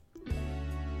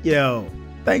Yo,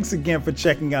 thanks again for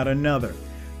checking out another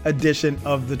edition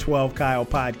of the 12 Kyle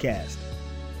podcast.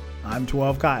 I'm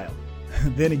 12 Kyle.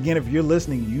 Then again, if you're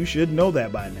listening, you should know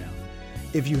that by now.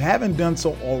 If you haven't done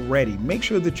so already, make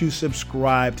sure that you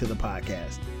subscribe to the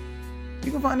podcast.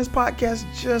 You can find this podcast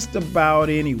just about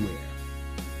anywhere.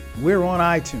 We're on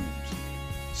iTunes,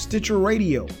 Stitcher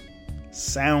Radio,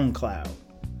 SoundCloud,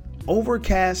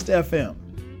 Overcast FM,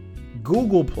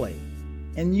 Google Play,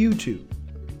 and YouTube.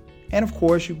 And of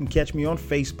course, you can catch me on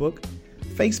Facebook,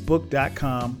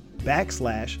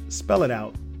 facebook.com/spell it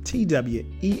out,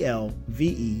 TWELVEKYLE.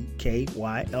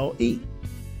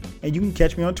 And you can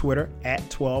catch me on Twitter at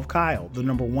 12Kyle, the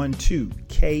number 12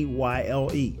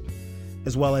 KYLE,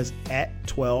 as well as at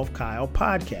 12 Kyle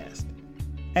Podcast.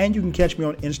 And you can catch me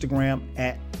on Instagram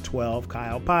at 12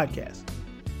 Kyle Podcast.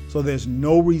 So there's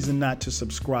no reason not to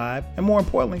subscribe, and more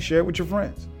importantly, share it with your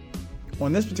friends.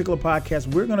 On this particular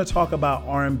podcast, we're going to talk about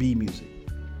R&B music.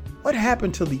 What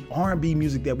happened to the R&B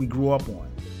music that we grew up on?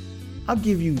 I'll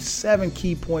give you 7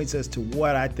 key points as to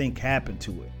what I think happened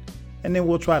to it, and then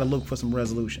we'll try to look for some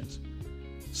resolutions.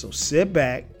 So sit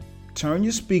back, turn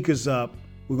your speakers up,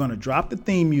 we're going to drop the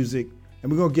theme music,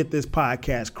 and we're going to get this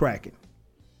podcast cracking.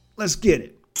 Let's get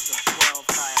it.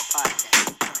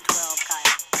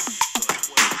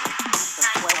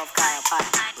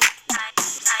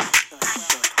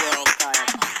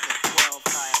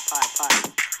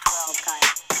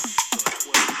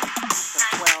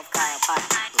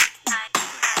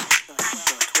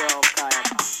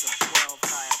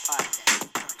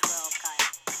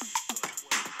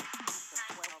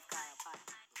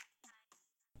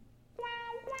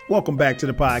 Welcome back to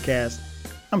the podcast.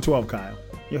 I'm 12 Kyle,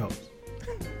 your host.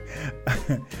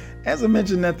 As I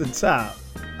mentioned at the top,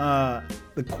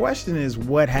 the question is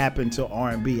what happened to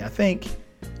R&B? I think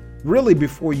really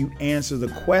before you answer the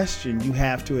question, you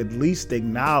have to at least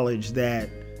acknowledge that,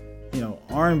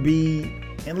 R&B,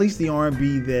 at least the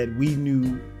R&B that we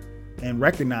knew and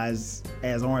recognized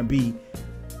as R&B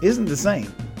isn't the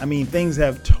same. I mean, things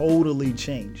have totally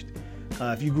changed.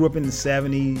 If you grew up in the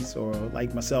 70s or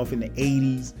like myself in the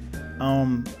 80s,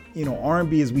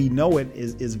 R&B as we know it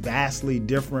is vastly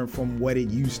different from what it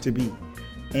used to be.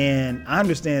 And I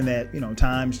understand that,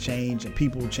 times change and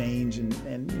people change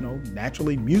and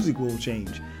naturally music will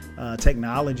change.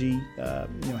 Technology,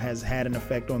 has had an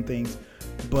effect on things.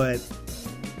 But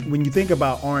when you think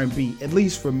about R&B, at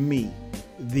least for me,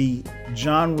 the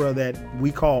genre that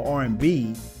we call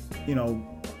R&B,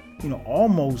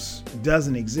 almost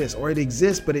doesn't exist, or it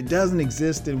exists, but it doesn't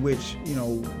exist in which,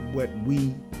 what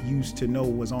we used to know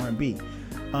was R&B.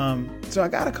 So I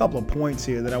got a couple of points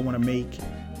here that I want to make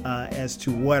as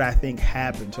to what I think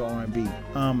happened to R&B.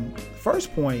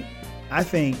 First point, I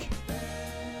think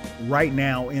right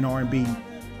now in R&B,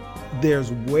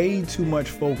 there's way too much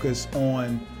focus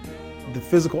on the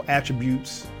physical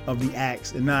attributes of the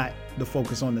acts and not the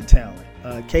focus on the talent.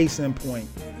 Case in point,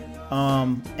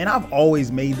 and I've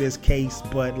always made this case,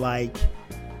 but like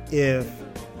if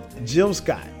Jill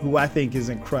Scott, who I think is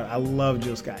incredible, I love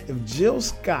Jill Scott. If Jill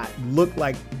Scott looked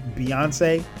like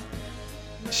Beyonce,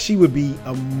 she would be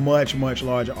a much, much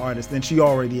larger artist than she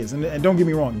already is. And don't get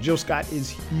me wrong, Jill Scott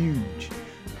is huge,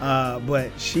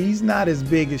 but she's not as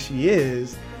big as she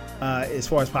is as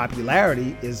far as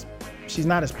popularity. She's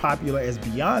not as popular as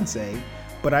Beyonce.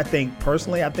 But I think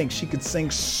she could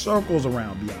sing circles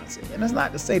around Beyonce. And that's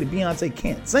not to say that Beyonce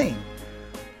can't sing,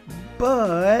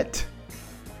 but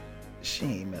she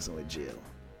ain't messing with Jill.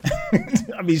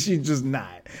 I mean, she's just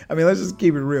not. I mean, let's just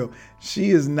keep it real.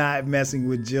 She is not messing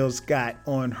with Jill Scott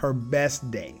on her best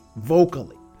day,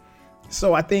 vocally.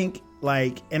 So I think,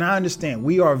 and I understand,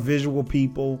 we are visual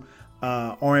people.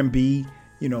 R&B,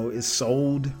 is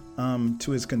sold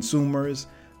to its consumers.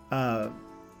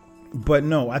 But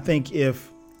no, I think if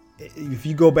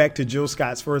you go back to Jill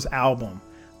Scott's first album,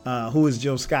 Who is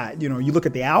Jill Scott? You look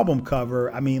at the album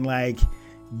cover, I mean,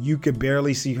 you could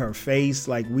barely see her face.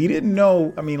 We didn't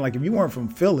know. I mean, if you weren't from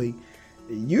Philly,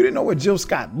 you didn't know what Jill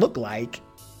Scott looked like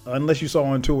unless you saw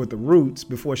her on tour with the Roots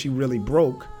before she really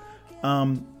broke.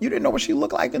 You didn't know what she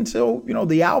looked like until,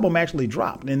 the album actually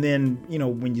dropped. And then,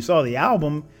 when you saw the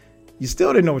album, you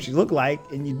still didn't know what she looked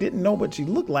like. And you didn't know what she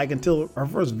looked like until her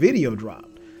first video dropped.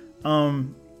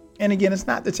 And again, it's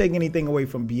not to take anything away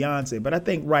from Beyonce, but I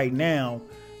think right now,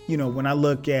 when I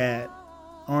look at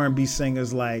R&B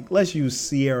singers, let's use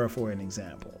Ciara for an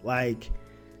example. I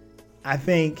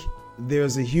think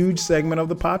there's a huge segment of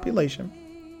the population,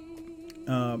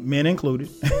 men included,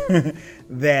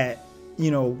 that,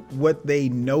 what they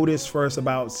notice first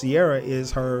about Ciara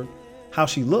is how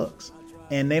she looks.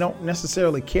 and they don't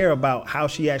necessarily care about how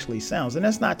she actually sounds. And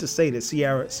that's not to say that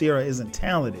Ciara isn't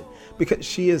talented, because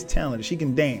she is talented. She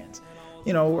can dance.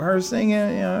 You know, her singing,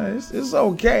 it's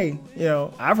okay. You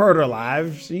know, I've heard her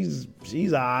live. She's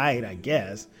all right, I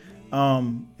guess.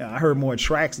 I heard more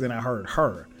tracks than I heard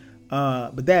her.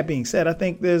 But that being said, I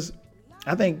think the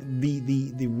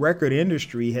record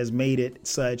industry has made it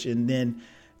such, and then,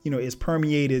 it's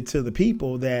permeated to the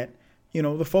people that,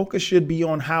 the focus should be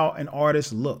on how an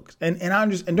artist looks. And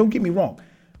don't get me wrong.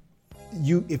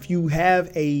 If you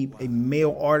have a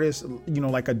male artist,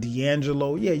 like a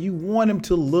D'Angelo, yeah, you want him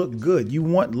to look good. You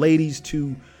want ladies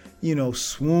to,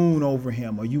 swoon over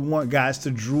him, or you want guys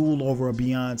to drool over a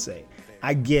Beyonce.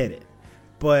 I get it.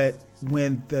 But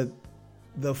when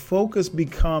the focus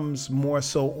becomes more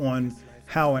so on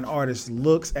how an artist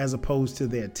looks as opposed to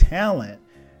their talent,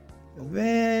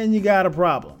 then you got a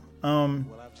problem.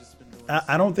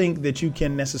 I don't think that you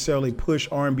can necessarily push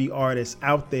R&B artists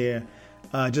out there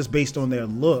just based on their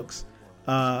looks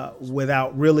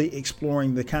without really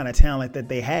exploring the kind of talent that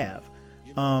they have.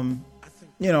 I'll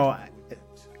give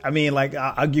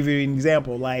you an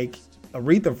example. Like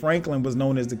Aretha Franklin was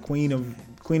known as the Queen of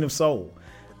Soul.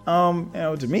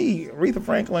 To me, Aretha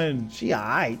Franklin, she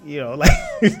alright,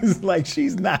 like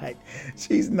she's not.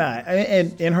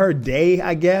 And in her day,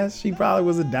 I guess she probably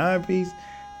was a dime piece.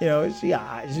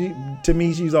 To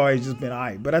me, she's always just been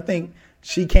alright. But I think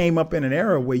she came up in an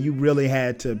era where you really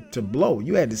had to blow.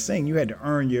 You had to sing. You had to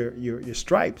earn your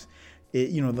stripes.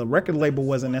 The record label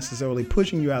wasn't necessarily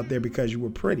pushing you out there because you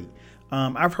were pretty.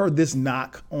 I've heard this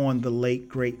knock on the late,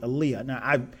 great Aaliyah. Now,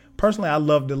 I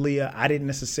loved Aaliyah. I didn't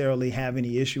necessarily have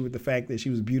any issue with the fact that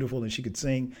she was beautiful and she could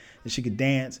sing and she could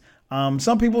dance.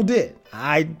 Some people did.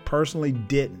 I personally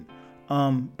didn't.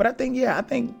 But I think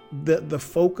the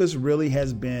focus really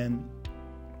has been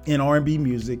in R&B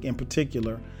music in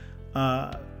particular,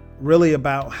 really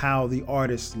about how the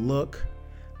artists look,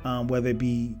 whether it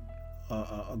be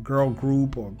a girl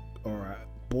group or a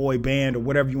boy band or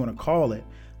whatever you want to call it.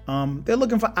 They're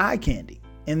looking for eye candy.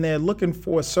 And they're looking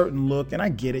for a certain look, and I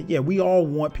get it. Yeah, we all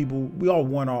want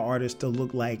our artists to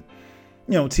look like,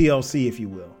 TLC, if you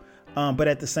will. But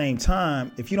at the same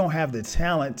time, if you don't have the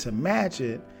talent to match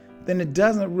it, then it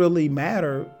doesn't really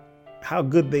matter how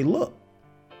good they look.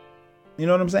 You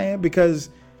know what I'm saying? Because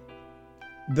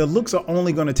the looks are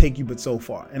only going to take you but so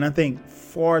far. And I think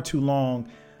far too long,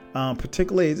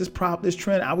 particularly this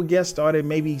trend, I would guess started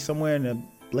maybe somewhere in the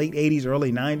late 80s,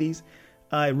 early 90s.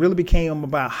 It really became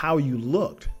about how you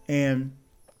looked. And,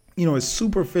 as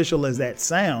superficial as that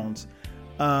sounds,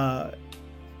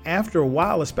 after a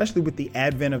while, especially with the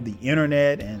advent of the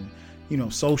internet and,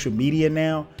 social media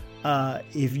now,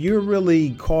 if you're really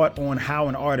caught on how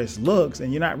an artist looks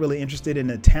and you're not really interested in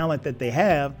the talent that they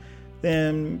have,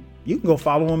 then you can go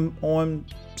follow them on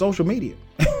social media.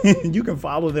 You can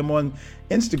follow them on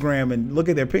Instagram and look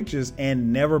at their pictures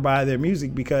and never buy their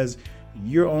music because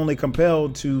you're only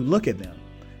compelled to look at them.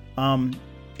 And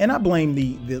I blame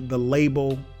the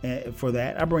label for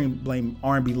that. I blame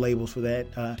R&B labels for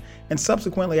that. And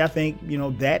subsequently, I think,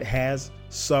 that has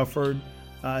suffered.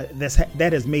 That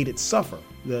has made it suffer.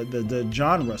 The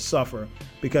genre suffer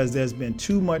because there's been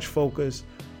too much focus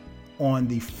on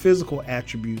the physical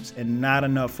attributes and not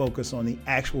enough focus on the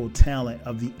actual talent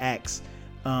of the acts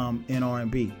in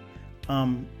R&B.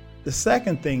 The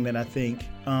second thing that I think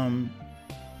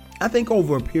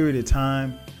over a period of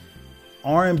time,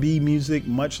 R&B music,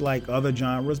 much like other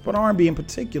genres, but R&B in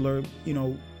particular, it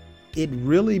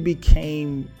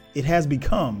has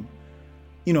become,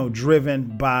 driven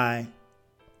by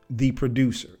the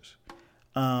producers.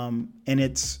 And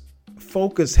its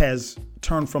focus has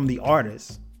turned from the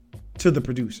artist to the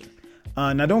producer.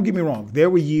 Now, don't get me wrong.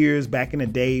 There were years back in the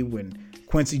day when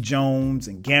Quincy Jones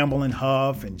and Gamble and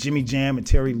Huff and Jimmy Jam and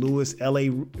Terry Lewis, L.A.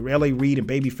 Reid and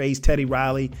Babyface, Teddy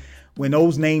Riley, when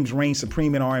those names reigned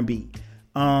supreme in R&B.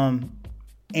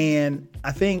 And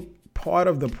I think part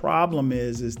of the problem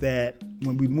is that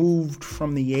when we moved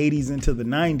from the 80s into the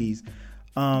 90s,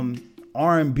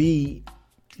 R&B,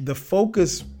 the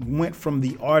focus went from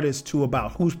the artist to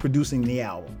about who's producing the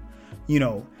album,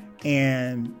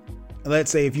 and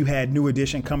let's say if you had New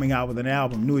Edition coming out with an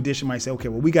album, New Edition might say, okay,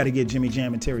 well, we got to get Jimmy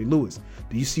Jam and Terry Lewis.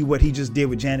 Do you see what he just did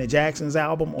with Janet Jackson's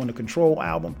album on the Control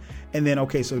album? And then,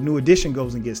 okay, so New Edition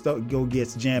goes and gets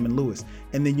Jam and Lewis.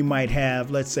 And then you might have,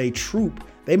 let's say, Troop.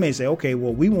 They may say, okay,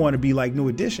 well, we want to be like New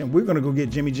Edition. We're going to go get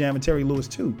Jimmy Jam and Terry Lewis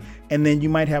too. And then you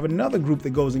might have another group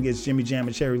that goes and gets Jimmy Jam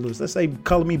and Terry Lewis. Let's say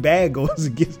Color Me Bad goes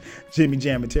and gets Jimmy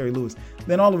Jam and Terry Lewis.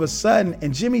 Then all of a sudden,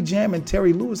 and Jimmy Jam and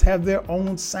Terry Lewis have their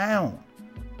own sound.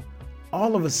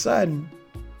 All of a sudden,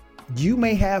 you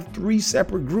may have three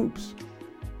separate groups.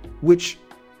 which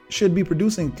should be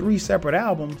producing 3 separate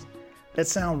albums that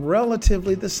sound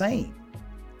relatively the same.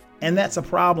 And that's a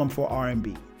problem for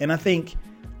R&B. And I think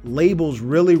labels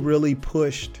really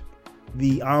pushed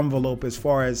the envelope as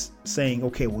far as saying,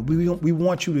 okay, well, we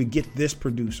want you to get this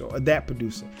producer or that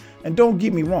producer. And don't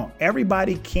get me wrong,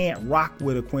 everybody can't rock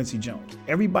with a Quincy Jones.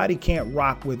 Everybody can't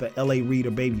rock with a L.A. Reid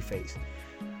or Babyface.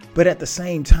 But at the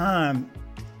same time,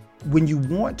 when you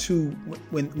want to,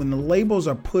 when the labels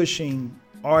are pushing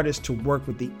artists to work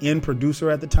with the end producer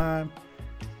at the time,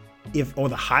 or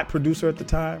the hot producer at the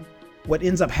time, what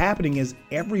ends up happening is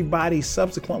everybody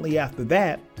subsequently after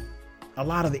that, a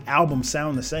lot of the albums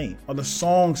sound the same or the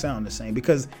songs sound the same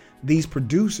because these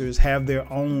producers have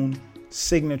their own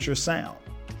signature sound.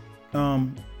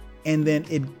 And then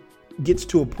it gets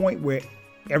to a point where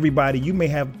you may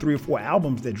have 3 or 4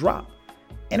 albums that drop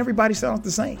and everybody sounds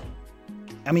the same.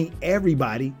 I mean,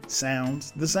 everybody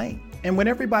sounds the same. And when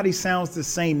everybody sounds the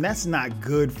same, that's not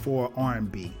good for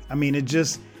R&B. I mean,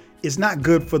 it's not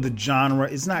good for the genre.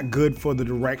 It's not good for the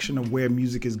direction of where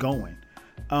music is going.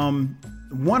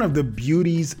 One of the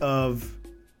beauties of,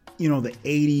 the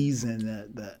 80s and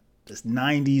the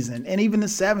 90s and even the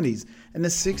 70s and the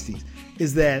 60s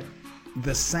is that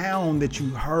the sound that you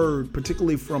heard,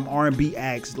 particularly from R&B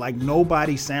acts, like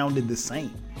nobody sounded the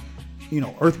same.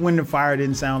 Earth, Wind & Fire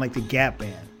didn't sound like the Gap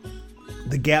Band.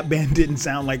 The Gap Band didn't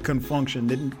sound like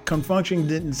Confunction. Confunction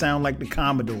didn't sound like the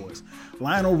Commodores.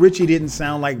 Lionel Richie didn't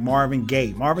sound like Marvin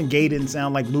Gaye. Marvin Gaye didn't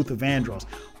sound like Luther Vandross.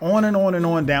 On and on and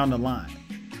on down the line.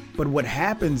 But what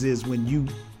happens is when you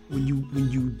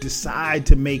decide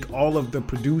to make all of the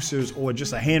producers or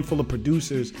just a handful of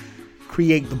producers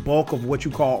create the bulk of what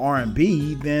you call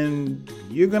R&B, then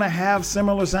you're going to have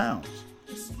similar sounds.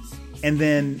 And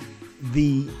then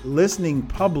the listening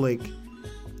public,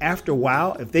 after a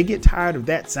while, if they get tired of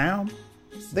that sound,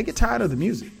 they get tired of the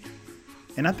music.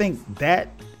 And I think that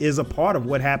is a part of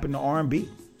what happened to R&B.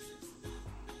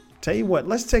 Tell you what,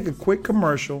 let's take a quick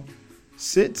commercial.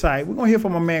 Sit tight. We're going to hear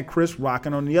from my man Chris Rock.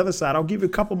 And on the other side, I'll give you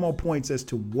a couple more points as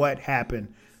to what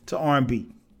happened to R&B.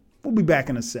 We'll be back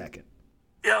in a second.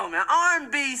 Yo, man,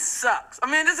 R&B sucks.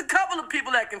 I mean, there's a couple of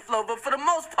people that can flow, but for the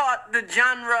most part, the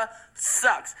genre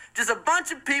sucks. Just a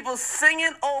bunch of people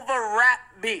singing over rap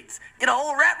beats. Get a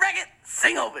whole rap record,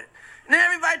 sing over it. And then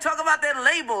everybody talk about their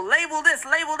label this,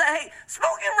 label that. Hey,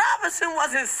 Smokey Robinson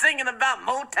wasn't singing about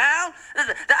Motown.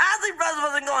 The Isley Brothers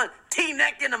wasn't going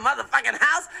T-neck in the motherfucking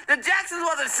house. The Jacksons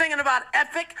wasn't singing about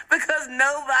Epic because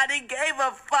nobody gave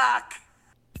a fuck.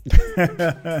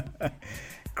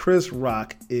 Chris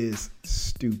Rock is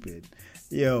stupid.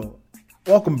 Yo,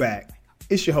 welcome back.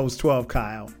 It's your host, 12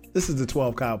 Kyle. This is the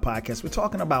 12 Kyle podcast. We're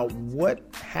talking about what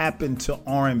happened to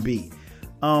R&B.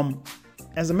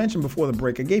 As I mentioned before the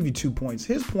break, I gave you 2 points.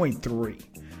 Here's point 3.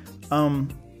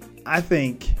 I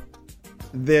think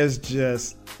there's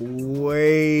just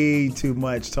way too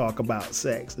much talk about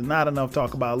sex and not enough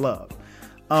talk about love.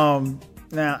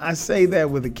 Now, I say that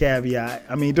with a caveat.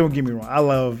 I mean, don't get me wrong. I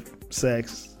love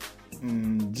sex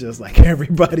just like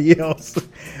everybody else.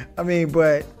 I mean,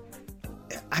 but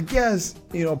I guess,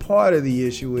 part of the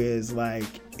issue is like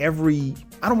I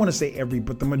don't want to say every,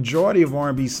 but the majority of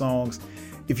R&B songs,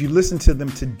 if you listen to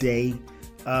them today,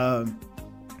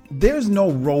 there's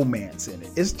no romance in it.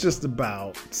 It's just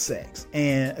about sex.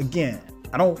 And again,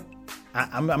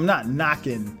 I'm not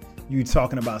knocking you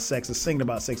talking about sex or singing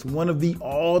about sex. One of the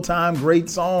all-time great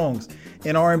songs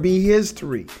in R&B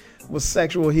history was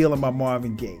Sexual Healing by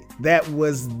Marvin Gaye. That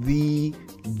was the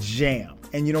jam.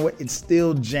 And you know what? It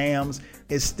still jams.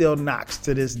 It still knocks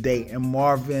to this day. And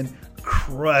Marvin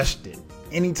crushed it.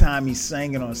 Anytime he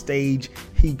sang it on stage,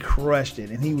 he crushed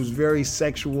it. And he was very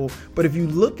sexual. But if you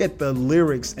look at the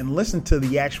lyrics and listen to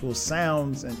the actual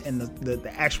sounds and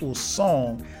the actual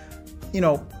song,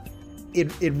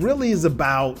 it really is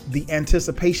about the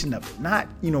anticipation of it. Not,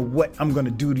 what I'm going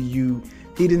to do to you.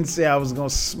 He didn't say I was going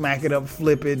to smack it up,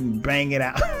 flip it, and bang it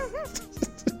out.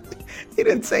 He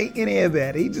didn't say any of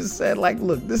that. He just said, like,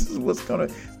 look, this is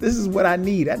what I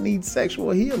need. I need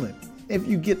sexual healing. If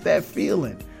you get that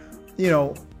feeling,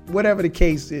 whatever the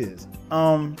case is.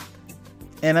 And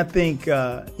I think,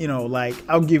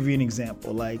 I'll give you an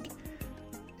example. Like,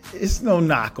 it's no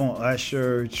knock on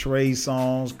Usher, Trey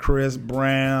Songz, Chris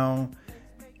Brown.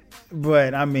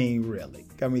 But I mean, really,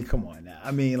 come on now.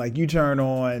 I mean, like you turn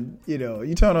on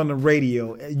the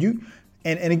radio,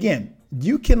 and again,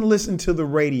 you can listen to the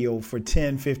radio for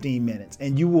 10, 15 minutes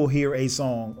and you will hear a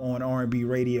song on R&B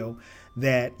radio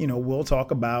that, will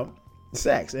talk about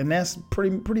sex. And that's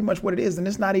pretty much what it is. And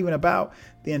it's not even about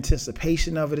the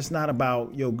anticipation of it. It's not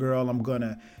about, yo, girl, I'm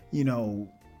gonna,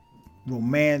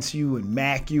 romance you and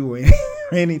mac you or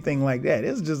anything like that.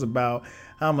 It's just about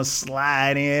I'm going to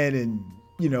slide in and,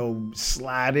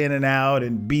 slide in and out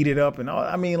and beat it up and all.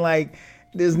 I mean, like,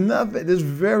 there's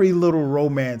very little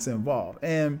romance involved.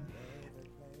 And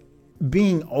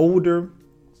being older,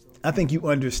 I think you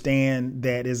understand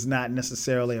that it's not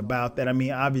necessarily about that. I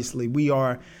mean, obviously we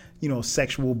are,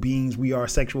 sexual beings. We are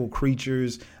sexual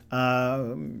creatures.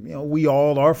 We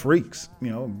all are freaks.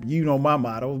 My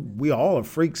motto, we all are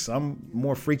freaks. Some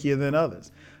more freakier than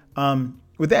others.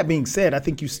 With that being said, I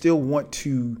think you still want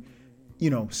to,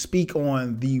 speak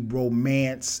on the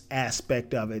romance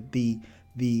aspect of it,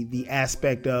 the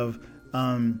aspect of,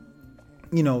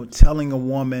 telling a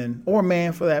woman or a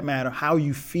man for that matter, how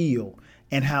you feel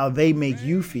and how they make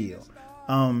you feel.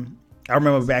 I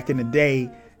remember back in the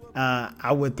day,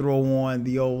 I would throw on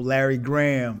the old Larry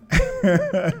Graham.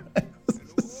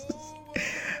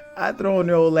 I throw on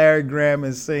the old Larry Graham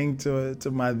and sing to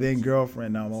my then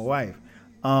girlfriend, now my wife.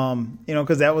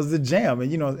 Because that was the jam.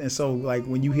 And so like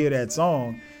when you hear that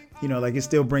song, like it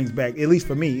still brings back, at least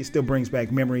for me, it still brings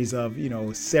back memories of,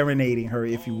 serenading her,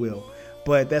 if you will.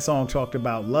 But that song talked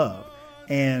about love.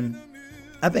 And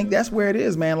I think that's where it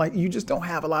is, man. Like you just don't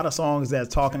have a lot of songs that's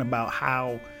talking about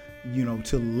how,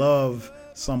 to love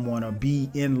someone or be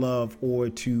in love or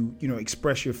to,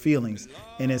 express your feelings.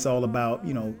 And it's all about,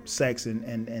 sex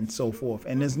and so forth.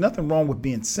 And there's nothing wrong with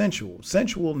being sensual.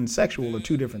 Sensual and sexual are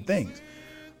two different things.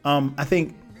 I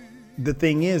think the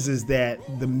thing is that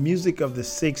the music of the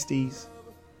 60s,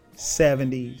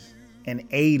 70s, and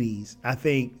 80s, I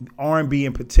think R&B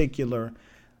in particular,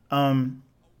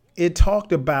 it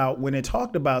talked about, when it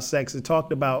talked about sex, it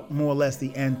talked about more or less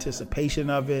the anticipation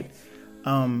of it,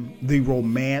 the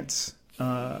romance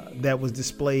that was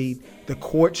displayed, the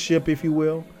courtship, if you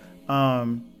will,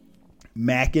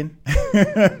 macking,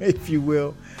 if you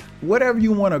will, whatever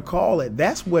you want to call it,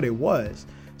 that's what it was.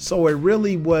 So it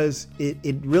really was,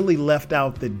 it really left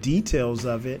out the details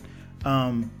of it,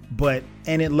 and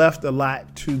it left a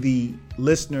lot to the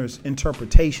listener's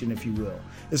interpretation, if you will.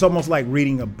 It's almost like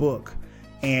reading a book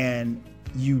and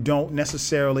you don't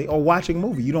necessarily, or watching a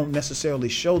movie, you don't necessarily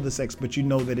show the sex, but you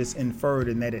know that it's inferred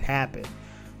and that it happened.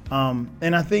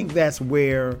 And I think that's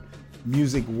where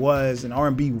music was and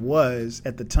R&B was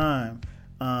at the time.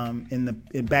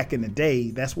 Back in the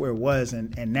day, that's where it was,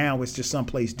 and now it's just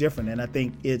someplace different. And I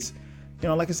think it's,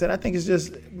 like I said, I think it's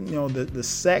just, the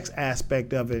sex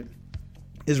aspect of it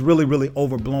is really, really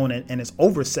overblown and it's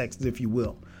oversexed, if you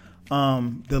will.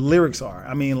 The lyrics are,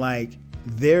 I mean, like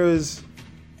there's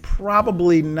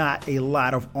probably not a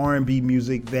lot of R&B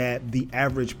music that the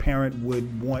average parent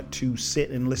would want to sit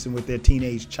and listen with their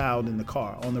teenage child in the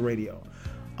car on the radio,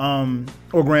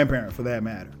 or grandparent for that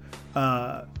matter.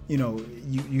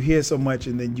 You hear so much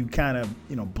and then you kind of,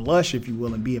 blush, if you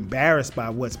will, and be embarrassed by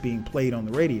what's being played on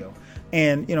the radio.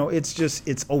 And,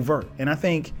 it's overt. And I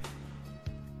think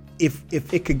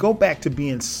if it could go back to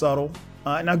being subtle,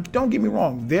 now don't get me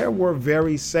wrong, there were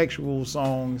very sexual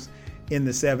songs in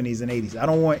the 70s and 80s. I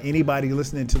don't want anybody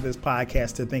listening to this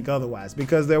podcast to think otherwise,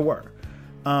 because there were.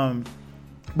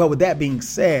 But with that being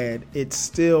said,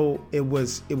 it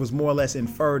was more or less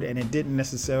inferred, and it didn't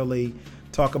necessarily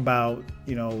talk about,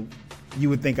 you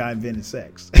would think I invented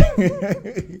sex,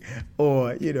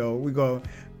 or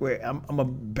I'm gonna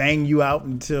bang you out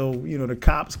until the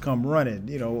cops come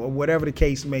running, or whatever the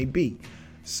case may be.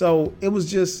 So it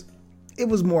was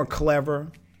more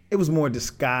clever, it was more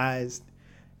disguised,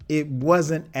 it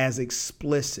wasn't as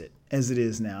explicit as it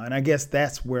is now, and I guess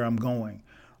that's where I'm going.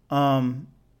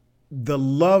 The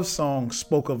love songs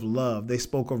spoke of love, they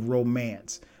spoke of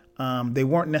romance. They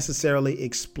weren't necessarily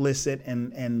explicit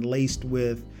and laced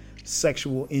with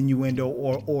sexual innuendo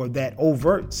or that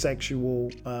overt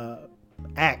sexual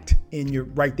act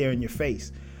right there in your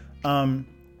face.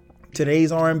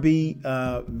 Today's R&B,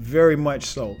 very much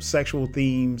so sexual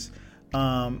themes.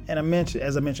 And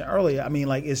as I mentioned earlier, I mean,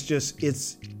 like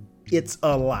it's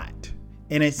a lot,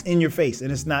 and it's in your face,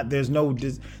 and it's not. There's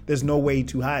no way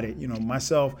to hide it.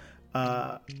 Myself.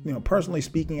 Personally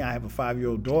speaking, I have a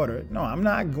 5-year-old daughter. No, I'm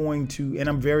not going to,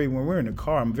 and when we're in the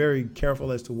car, I'm very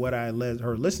careful as to what I let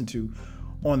her listen to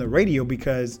on the radio,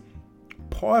 because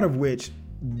part of which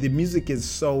the music is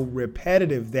so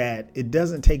repetitive that it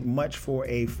doesn't take much for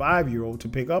a 5-year-old to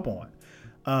pick up on.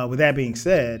 With that being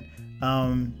said,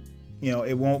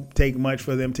 it won't take much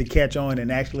for them to catch on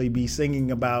and actually be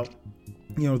singing about,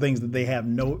 things that they have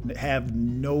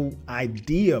no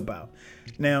idea about.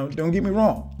 Now, don't get me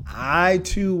wrong. I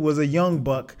too was a young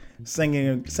buck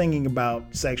singing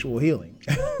about sexual healing,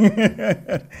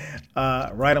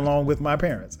 right along with my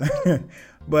parents.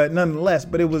 But nonetheless,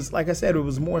 it was, like I said, it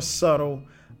was more subtle,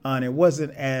 and it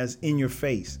wasn't as in your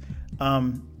face.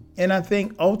 And And I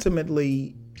think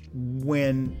ultimately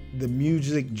when the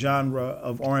music genre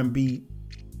of R&B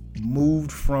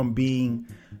moved from being,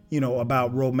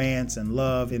 about romance and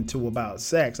love into about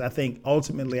sex, I think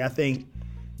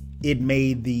it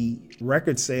made the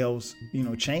record sales,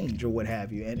 change or what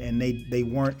have you. And they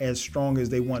weren't as strong as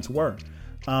they once were.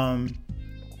 And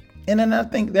then I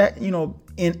think that,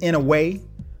 in a way,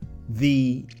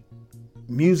 the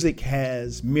music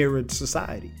has mirrored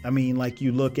society. I mean, like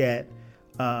you look at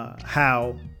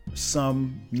how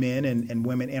some men and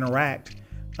women interact.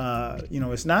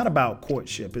 It's not about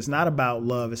courtship. It's not about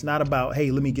love. It's not about,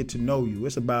 hey, let me get to know you.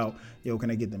 It's about,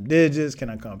 can I get them digits? Can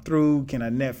I come through? Can I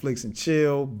Netflix and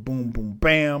chill? Boom, boom,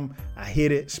 bam. I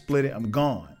hit it, split it, I'm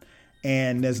gone.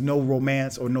 And there's no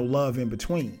romance or no love in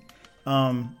between.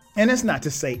 And it's not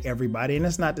to say everybody, and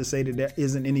it's not to say that there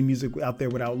isn't any music out there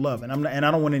without love. And I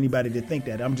don't want anybody to think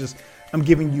that. I'm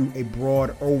giving you a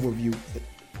broad overview.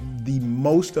 The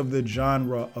most of the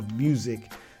genre of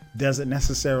music doesn't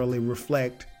necessarily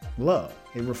reflect love.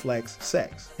 It reflects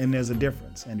sex, and there's a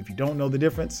difference. And if you don't know the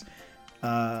difference,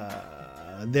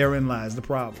 therein lies the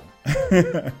problem.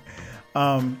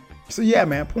 So yeah,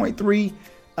 man, point 3,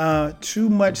 too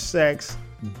much sex,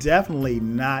 definitely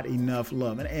not enough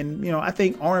love. And I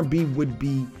think R&B would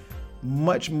be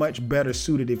much, much better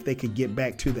suited if they could get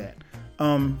back to that.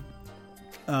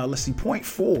 Let's see, point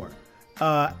 4.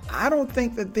 I don't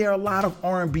think that there are a lot of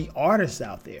R&B artists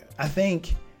out there. I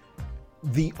think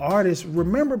the artists,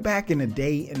 remember back in the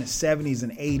day in the 70s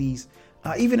and 80s,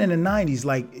 even in the 90s,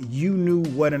 like you knew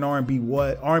what an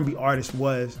R&B artist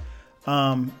was,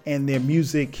 and their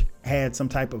music had some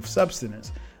type of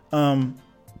substance.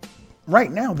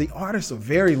 Right now, the artists are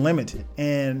very limited.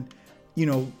 And,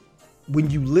 when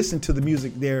you listen to the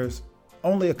music, there's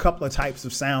only a couple of types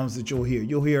of sounds that you'll hear.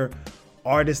 You'll hear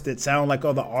artists that sound like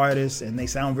other artists and they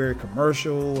sound very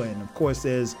commercial. And of course,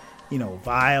 there's,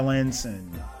 violence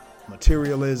and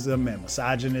materialism and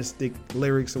misogynistic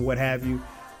lyrics or what have you.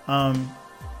 And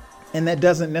that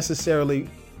doesn't necessarily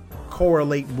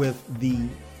correlate with the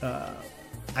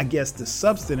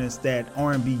substance that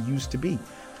R&B used to be.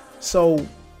 So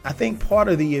I think part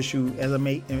of the issue, as I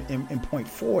made in point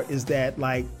 4, is that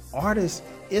like artists,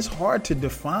 it's hard to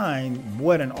define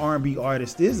what an R&B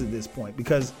artist is at this point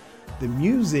because the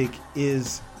music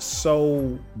is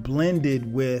so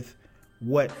blended with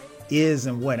what is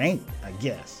and what ain't, I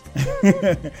guess.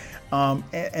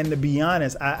 And to be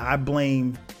honest, I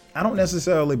don't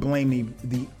necessarily blame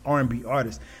the R&B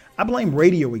artists. I blame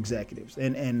radio executives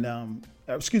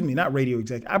not radio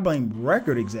executives. I blame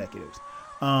record executives.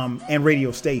 And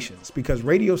radio stations, because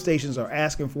radio stations are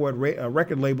asking for it.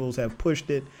 Record labels have pushed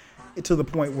it to the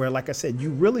point where, like I said,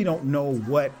 you really don't know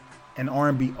what an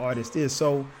R&B artist is.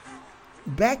 So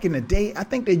back in the day, I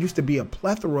think there used to be a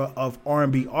plethora of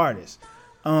R&B artists.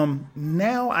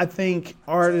 Now I think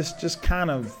artists just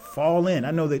kind of fall in.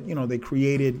 I know that, they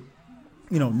created,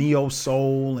 neo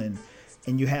soul and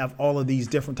you have all of these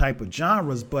different type of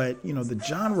genres, but, the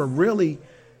genre really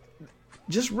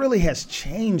has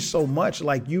changed so much.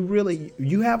 Like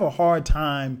you have a hard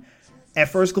time at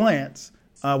first glance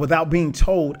without being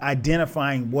told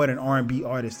identifying what an R&B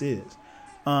artist is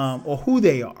or who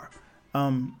they are.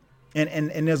 And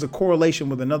there's a correlation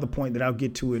with another point that I'll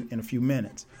get to in a few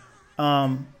minutes.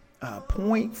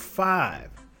 Point 5,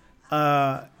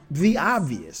 the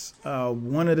obvious.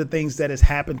 One of the things that has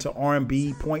happened to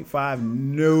R&B, point 5,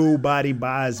 nobody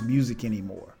buys music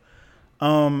anymore.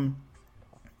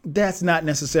 That's not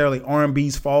necessarily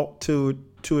R&B's fault to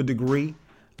a degree,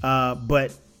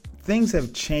 but things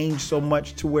have changed so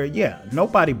much to where,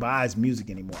 nobody buys music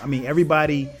anymore. I mean,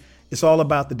 everybody, it's all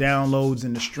about the downloads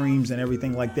and the streams and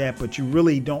everything like that, but you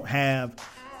really don't have,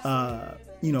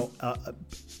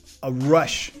 a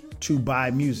rush to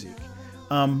buy music.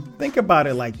 Think about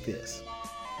it like this.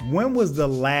 When was the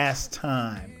last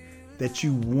time that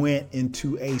you went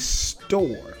into a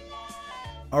store,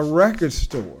 a record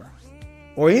store,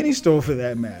 or any store for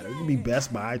that matter, it could be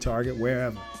Best Buy, Target,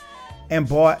 wherever, and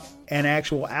bought an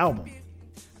actual album?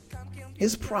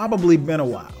 It's probably been a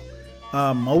while.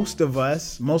 Most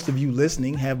of you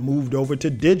listening have moved over to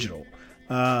digital.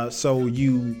 So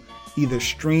you either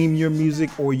stream your music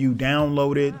or you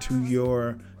download it to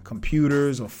your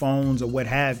computers or phones or what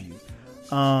have you.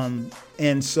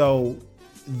 And so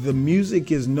the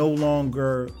music is no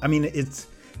longer,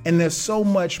 and there's so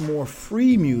much more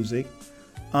free music,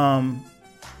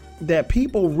 that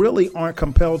people really aren't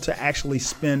compelled to actually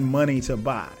spend money to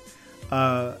buy.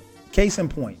 Case in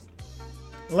point,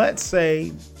 let's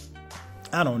say,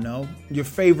 I don't know, your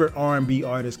favorite R&B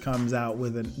artist comes out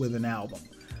with an album.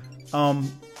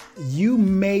 You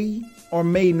may or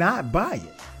may not buy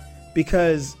it.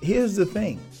 Because here's the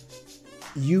thing.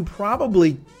 You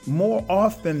probably more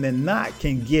often than not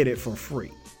can get it for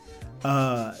free.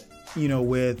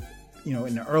 With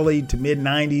in the early to mid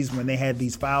 90s when they had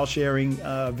these file sharing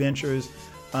ventures,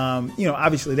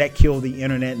 obviously that killed the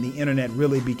internet, and the internet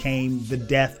really became the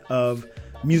death of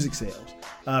music sales.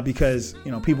 Because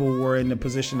people were in the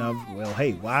position of, well,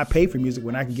 hey, why pay for music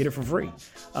when I can get it for free?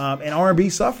 And R&B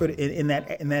suffered in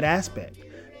that aspect.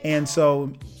 And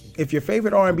so, if your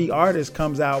favorite R&B artist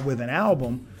comes out with an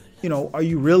album, are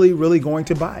you really, really going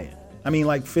to buy it? I mean,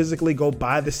 like physically go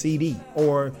buy the CD,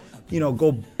 or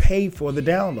go pay for the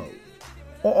download,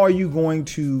 or are you going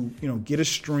to get a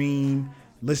stream,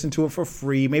 listen to it for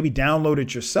free, maybe download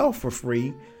it yourself for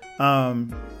free,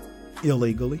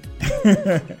 illegally.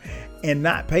 And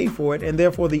not pay for it, and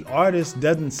therefore the artist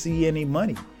doesn't see any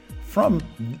money from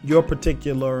your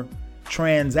particular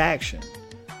transaction.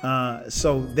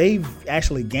 So they've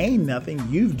actually gained nothing.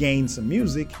 You've gained some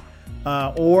music.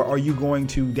 Or are you going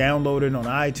to download it on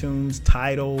iTunes,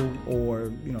 Tidal,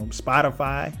 or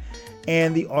Spotify,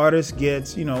 and the artist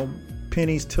gets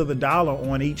pennies to the dollar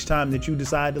on each time that you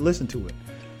decide to listen to it?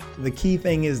 The key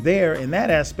thing is there in that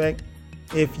aspect.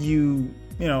 If you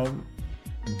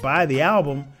buy the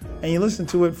album and you listen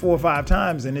to it 4 or 5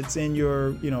 times, and it's in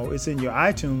your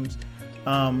iTunes,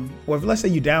 or if let's say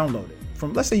you download it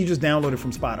let's say you just download it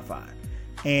from Spotify,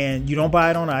 and you don't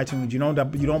buy it on iTunes, you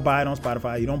don't buy it on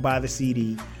Spotify, you don't buy the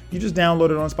CD, you just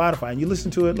download it on Spotify, and you listen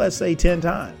to it, let's say 10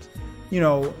 times.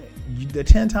 The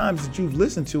 10 times that you've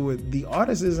listened to it, the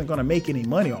artist isn't going to make any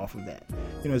money off of that.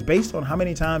 It's based on how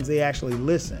many times they actually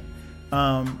listen.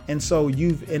 And so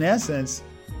you've, in essence,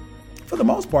 for the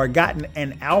most part, gotten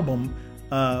an album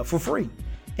for free.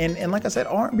 And like I said,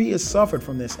 R&B has suffered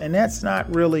from this, and that's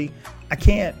not really, I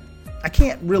can't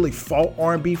really fault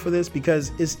R&B for this,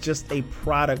 because it's just a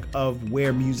product of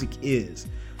where music is.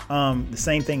 The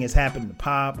same thing has happened to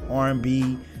pop,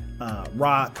 R&B,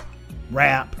 rock,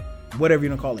 rap, whatever you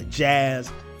want to call it,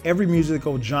 jazz. Every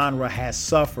musical genre has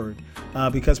suffered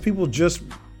because people just,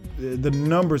 the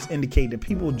numbers indicate that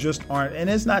people just aren't, and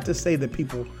it's not to say that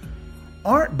people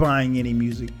aren't buying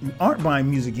music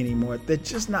anymore. They're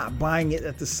just not buying it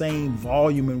at the same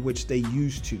volume in which they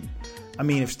used to. I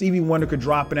mean, if Stevie Wonder could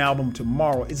drop an album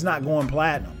tomorrow, it's not going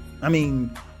platinum. I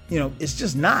mean, it's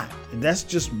just not. That's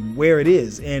just where it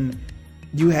is. And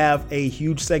you have a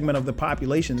huge segment of the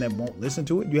population that won't listen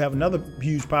to it. You have another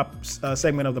huge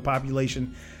segment of the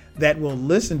population that will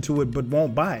listen to it but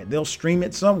won't buy it. They'll stream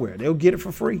it somewhere. They'll get it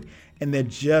for free, and they're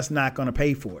just not going to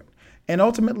pay for it. And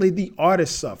ultimately, the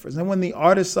artist suffers. And when the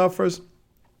artist suffers,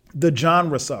 the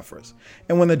genre suffers.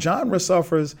 And when the genre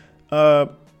suffers,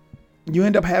 you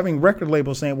end up having record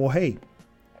labels saying, well, hey,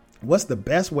 what's the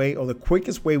best way or the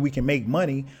quickest way we can make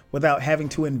money without having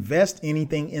to invest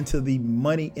anything into the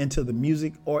money, into the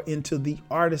music, or into the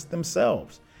artists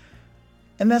themselves?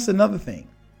 And that's another thing.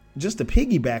 Just to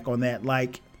piggyback on that,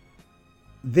 like,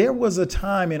 there was a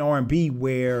time in R&B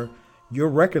where your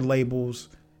record labels,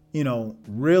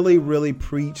 really, really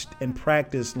preached and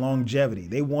practiced longevity.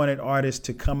 They wanted artists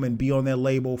to come and be on their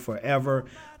label forever.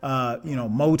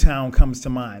 Motown comes to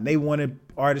mind. They wanted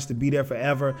artists to be there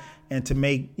forever and to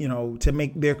make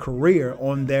their career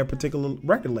on their particular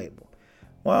record label.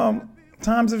 Well,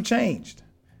 times have changed.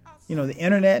 The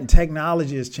internet and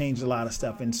technology has changed a lot of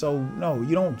stuff. And so, no,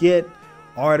 you don't get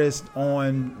artists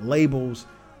on labels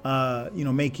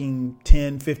making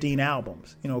 10, 15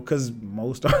 albums, because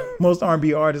most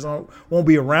R&B artists won't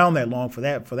be around that long for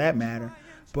that matter.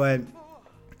 But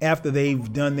after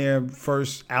they've done their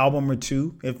first album or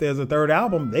two, if there's a third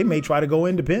album, they may try to go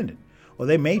independent, or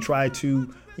they may try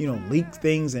to, leak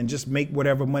things and just make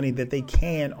whatever money that they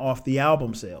can off the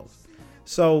album sales.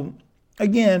 So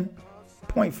again,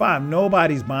 point 5,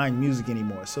 nobody's buying music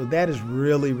anymore. So that has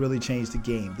really, really changed the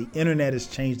game. The internet has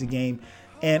changed the game.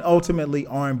 And ultimately,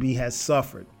 R&B has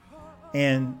suffered.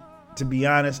 And to be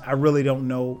honest, I really don't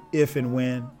know if and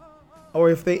when, or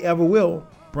if they ever will,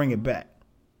 bring it back.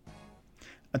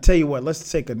 I'll tell you what,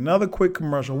 let's take another quick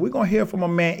commercial. We're going to hear from a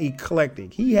man,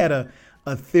 Eclectic. He had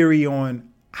a theory on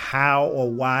how or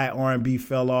why R&B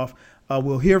fell off.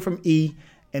 We'll hear from E,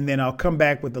 and then I'll come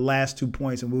back with the last 2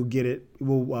 points, and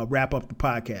we'll wrap up the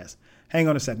podcast. Hang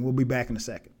on a second. We'll be back in a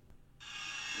second.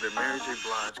 Did Mary J.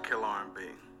 Blige kill R&B?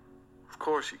 Of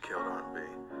course she killed R&B.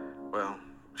 Well,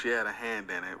 she had a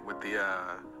hand in it with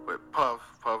Puff.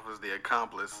 Puff was the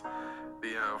accomplice.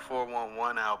 The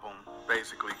 411 album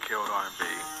basically killed R&B.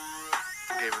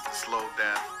 Gave it the slow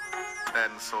death,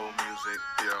 that and soul music.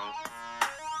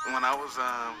 When I was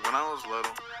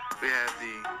little, we had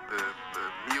the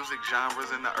music genres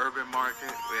in the urban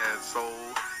market. We had soul,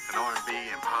 and R&B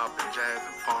and pop and jazz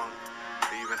and funk.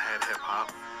 They even had hip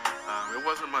hop. It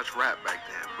wasn't much rap back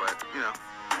then, but you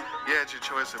had your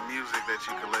choice of music that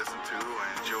you could listen to or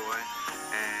enjoy.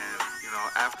 And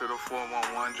after the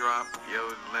 411 drop, Yo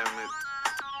Limit,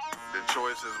 the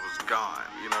choices was gone.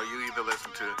 You either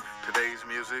listen to today's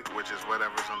music, which is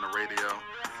whatever's on the radio,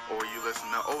 or you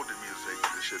listen to older music,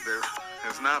 the shit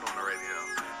that's not on the radio.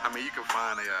 I mean, you can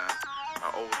find a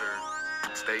older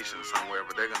station somewhere,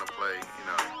 but they're gonna play,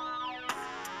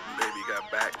 Baby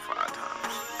Got Back 5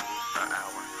 times an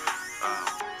hour.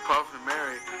 Puff and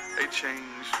Mary, they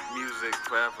changed music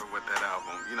forever with that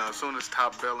album. As soon as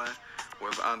Top Billin'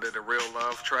 was under the Real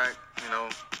Love track,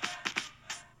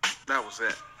 that was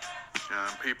it.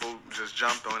 People just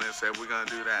jumped on it and said, we're gonna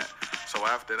do that. So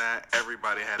after that,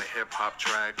 everybody had a hip hop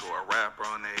track or a rapper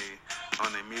on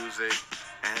their music,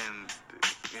 and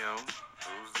it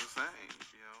was the same.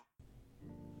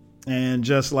 And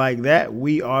just like that,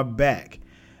 we are back.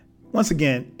 Once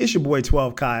again, it's your boy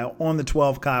 12 Kyle on the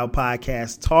 12 Kyle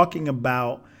podcast, talking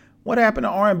about what happened to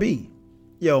R&B.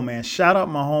 Yo, man, shout out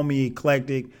my homie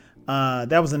Eclectic.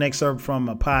 That was an excerpt from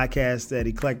a podcast that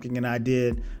Eclectic and I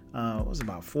did. It was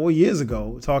about 4 years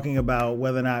ago, talking about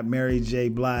whether or not Mary J.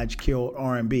 Blige killed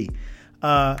R&B.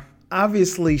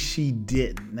 Obviously, she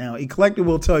didn't. Now, Eclectic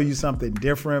will tell you something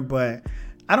different, but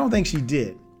I don't think she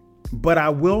did. But I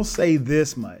will say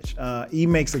this much. He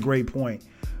makes a great point.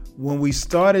 When we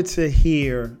started to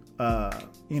hear,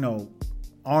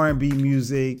 R&B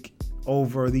music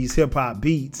over these hip hop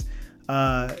beats,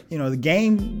 the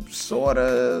game sort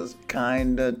of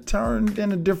kind of turned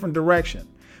in a different direction,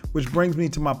 which brings me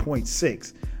to my point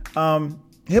 6.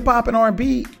 Hip hop and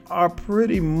R&B are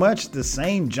pretty much the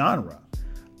same genre.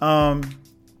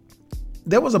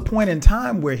 There was a point in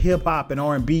time where hip hop and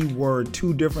R&B were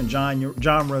two different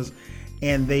genres,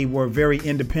 and they were very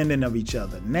independent of each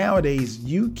other. Nowadays,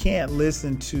 you can't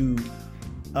listen to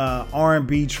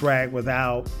R&B track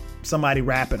without somebody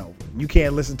rapping over it. You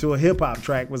can't listen to a hip hop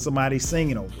track with somebody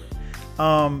singing over it.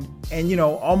 And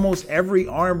almost every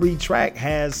R&B track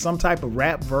has some type of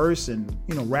rap verse, and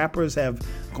rappers have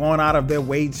gone out of their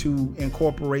way to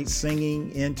incorporate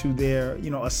singing into their,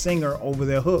 a singer over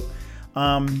their hook.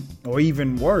 Or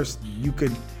even worse, you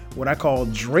could what I call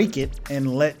Drake it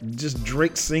and let just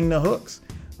Drake sing the hooks.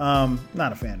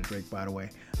 Not a fan of Drake, by the way.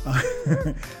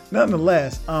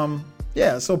 Nonetheless,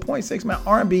 so point 6, man,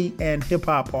 R&B and hip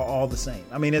hop are all the same.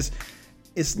 I mean, it's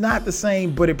not the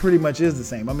same, but it pretty much is the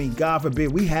same. I mean, God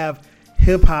forbid, we have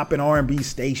hip hop and R&B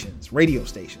stations, radio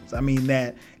stations. I mean,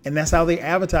 and that's how they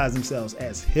advertise themselves,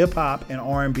 as hip hop and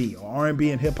R&B, or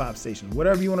R&B and hip hop stations,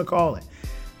 whatever you want to call it.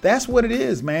 That's what it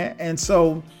is, man. And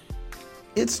so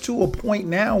it's to a point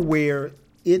now where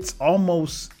it's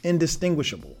almost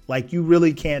indistinguishable. Like, you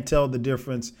really can't tell the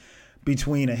difference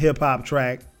between a hip hop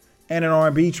track and an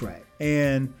R&B track.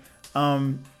 And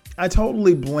I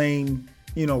totally blame,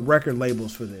 record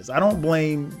labels for this. I don't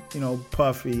blame,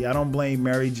 Puffy. I don't blame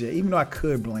Mary J, even though I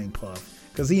could blame Puff,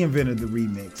 because he invented the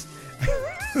remix.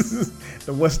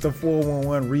 What's the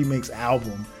 411 remix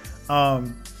album.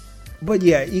 But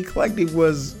yeah, Eclectic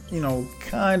was,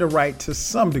 kind of right to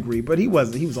some degree, but he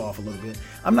was off a little bit.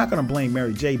 I'm not going to blame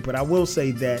Mary J, but I will say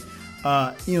that,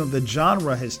 the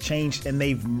genre has changed and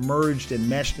they've merged and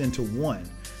meshed into one.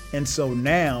 And so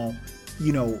now,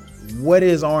 what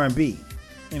is R&B?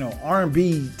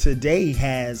 R&B today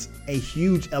has a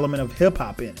huge element of hip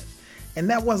hop in it. And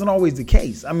that wasn't always the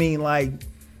case. I mean, like,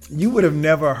 you would have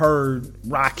never heard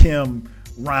Rakim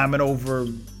rhyming over,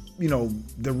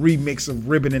 the remix of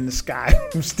Ribbon in the Sky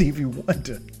from Stevie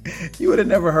Wonder. You would have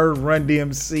never heard Run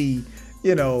DMC,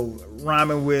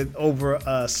 rhyming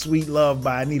over Sweet Love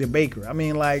by Anita Baker. I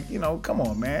mean, like, come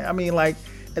on, man. I mean, like,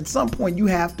 at some point you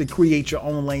have to create your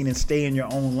own lane and stay in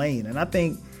your own lane. And I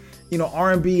think,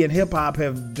 R&B and hip hop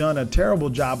have done a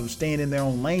terrible job of staying in their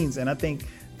own lanes. And I think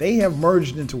they have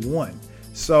merged into one.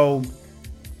 So,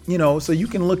 so you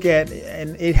can look at,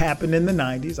 and it happened in the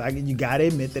 90s. You got to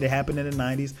admit that it happened in the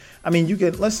 90s. I mean,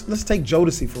 let's take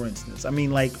Jodeci, for instance. I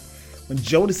mean, like, when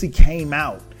Jodeci came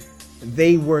out,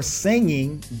 they were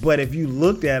singing, but if you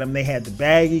looked at them, they had the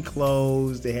baggy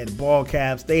clothes, they had the ball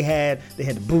caps, they had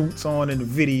the boots on in the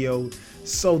video.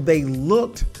 So they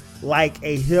looked like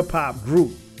a hip hop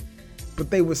group,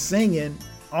 but they were singing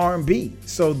R&B.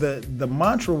 So the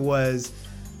mantra was,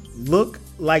 look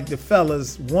like the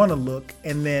fellas want to look,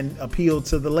 and then appeal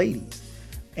to the ladies.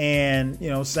 And,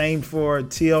 same for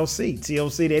TLC.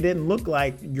 TLC, they didn't look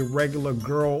like your regular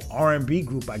girl R&B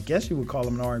group. I guess you would call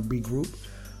them an R&B group.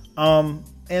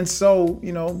 And so,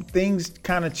 things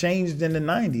kind of changed in the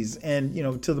 90s,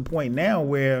 and, to the point now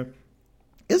where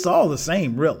it's all the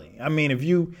same, really. I mean, if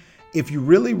you if you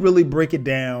really, really break it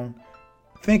down,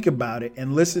 think about it,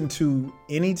 and listen to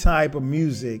any type of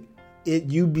music,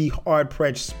 you'd be hard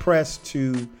pressed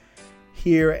to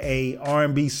hear a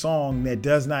R&B song that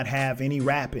does not have any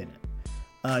rap in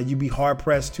it. You'd be hard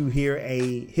pressed to hear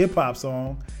a hip hop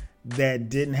song that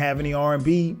didn't have any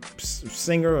R&B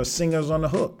singer or singers on the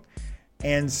hook.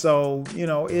 And so,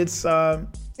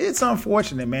 it's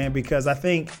unfortunate, man, because I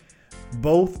think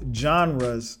both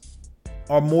genres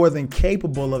are more than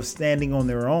capable of standing on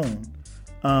their own.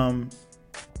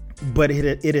 But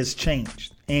it has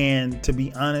changed. And to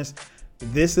be honest,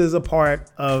 this is a part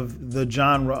of the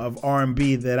genre of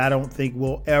R&B that I don't think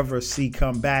we'll ever see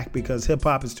come back because hip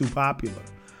hop is too popular.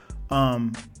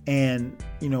 And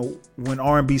when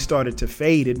R&B started to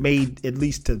fade, it made, at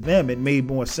least to them, it made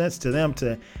more sense to them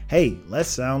to, hey, let's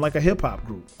sound like a hip hop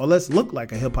group, or let's look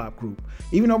like a hip hop group,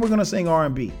 even though we're going to sing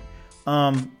R&B.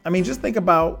 Just think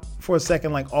about for a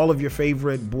second, like all of your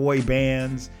favorite boy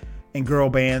bands and girl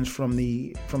bands from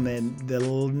the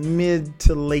mid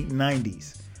to late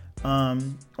 90s.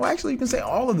 Actually, you can say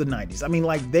all of the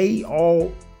 90s. They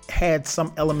all had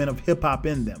some element of hip hop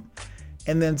in them,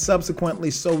 and then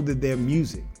subsequently so did their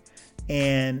music.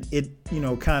 And it,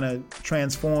 kind of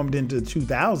transformed into the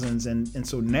 2000s. And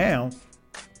so now,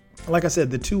 like I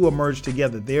said, the two are merged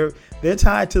together. They're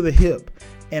tied to the hip.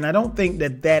 And I don't think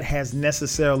that has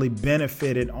necessarily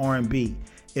benefited R&B.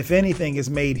 If anything, it's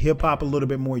made hip hop a little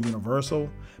bit more universal,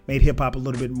 made hip hop a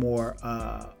little bit more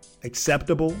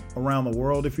acceptable around the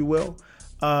world, if you will.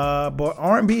 But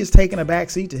R&B is taking a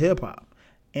backseat to hip hop.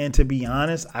 And to be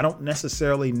honest, I don't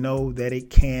necessarily know that it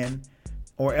can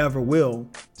or ever will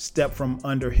step from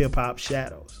under hip hop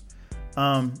shadows.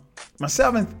 My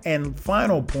seventh and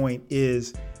final point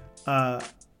is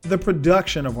the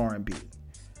production of R&B.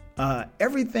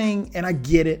 Everything, and I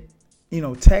get it,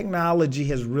 technology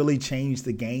has really changed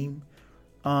the game.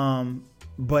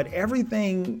 But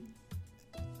everything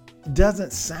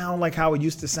doesn't sound like how it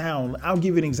used to sound. I'll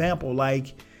give you an example.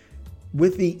 Like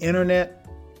with the internet,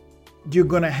 you're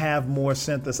going to have more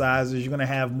synthesizers, you're going to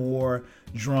have more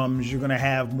drums, you're going to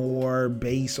have more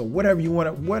bass or whatever you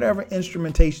want, whatever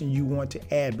instrumentation you want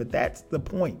to add. But that's the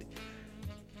point.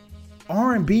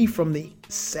 R&B from the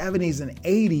 70s and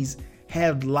 80s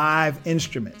had live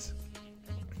instruments.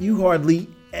 You hardly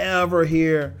ever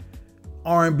hear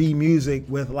R&B music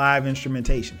with live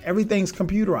instrumentation. Everything's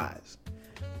computerized.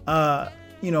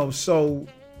 So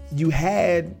you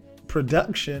had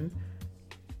production,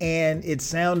 and it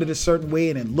sounded a certain way,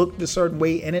 and it looked a certain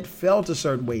way, and it felt a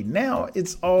certain way. Now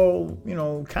it's all,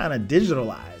 kind of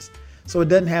digitalized. So it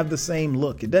doesn't have the same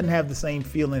look. It doesn't have the same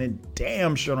feeling. It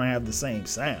damn sure don't have the same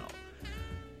sound.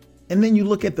 And then you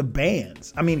look at the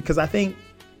bands. Because I think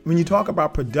when you talk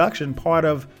about production, part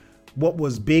of what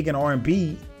was big in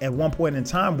R&B at one point in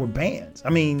time were bands.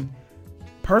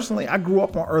 Personally, I grew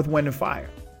up on Earth, Wind & Fire.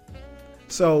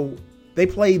 So they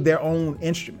played their own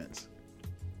instruments.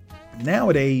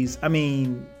 Nowadays,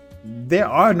 there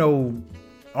are no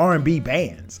R&B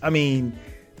bands.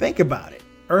 Think about it.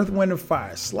 Earth, Wind &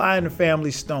 Fire, Sly and the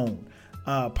Family Stone,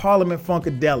 Parliament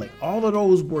Funkadelic, all of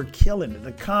those were killing it.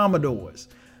 The Commodores,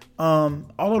 all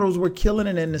of those were killing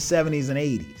it in the 70s and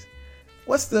 80s.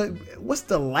 What's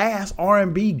the last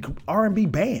R&B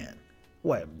band?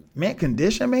 What, Mint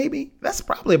Condition maybe? That's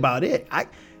probably about it.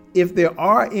 If there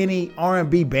are any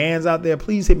R&B bands out there,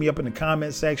 please hit me up in the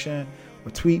comment section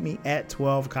or tweet me at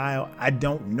 12Kyle. I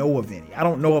don't know of any. I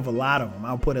don't know of a lot of them.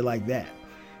 I'll put it like that.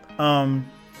 And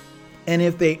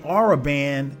if they are a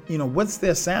band, what's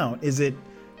their sound? Is it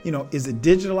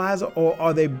digitalized, or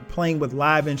are they playing with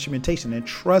live instrumentation? And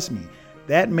trust me,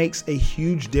 that makes a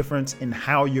huge difference in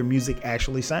how your music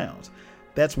actually sounds.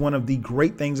 That's one of the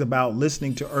great things about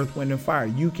listening to Earth, Wind & Fire.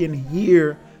 You can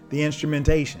hear the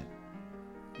instrumentation.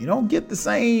 You don't get the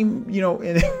same,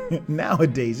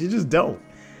 nowadays. You just don't.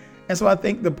 And so I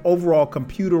think the overall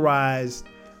computerized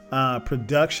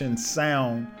production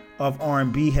sound of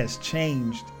R&B has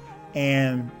changed.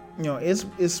 And,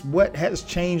 it's what has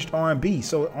changed R&B.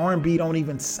 So R&B don't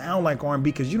even sound like R&B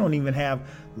because you don't even have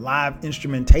live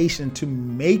instrumentation to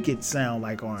make it sound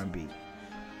like R&B.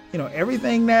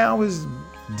 Everything now is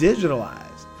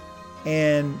digitalized.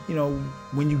 And,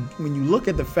 when you look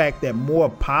at the fact that more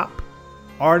pop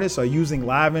artists are using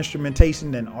live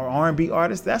instrumentation than R&B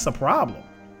artists, that's a problem.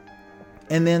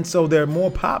 And then so there are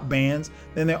more pop bands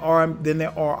than there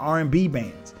are R&B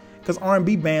bands, because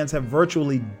R&B bands have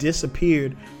virtually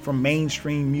disappeared from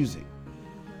mainstream music.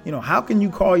 How can you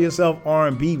call yourself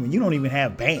R&B when you don't even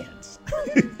have bands?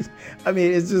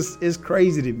 It's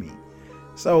crazy to me.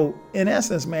 So in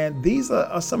essence, man, these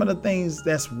are some of the things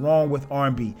that's wrong with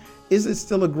R&B. Is it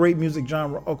still a great music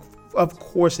genre? Of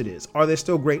course it is. Are there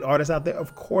still great artists out there?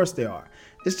 Of course there are.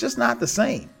 It's just not the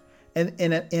same. And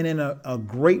in a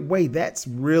great way, that's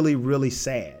really, really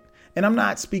sad. And I'm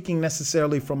not speaking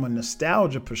necessarily from a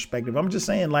nostalgia perspective. I'm just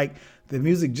saying, like, the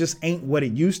music just ain't what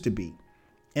it used to be.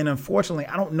 And unfortunately,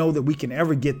 I don't know that we can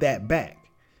ever get that back.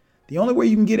 The only way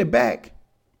you can get it back,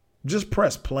 just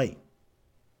press play.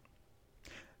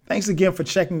 Thanks again for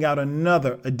checking out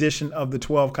another edition of the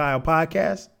 12 Kyle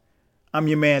podcast. I'm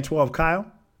your man, 12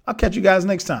 Kyle. I'll catch you guys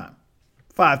next time.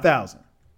 5,000.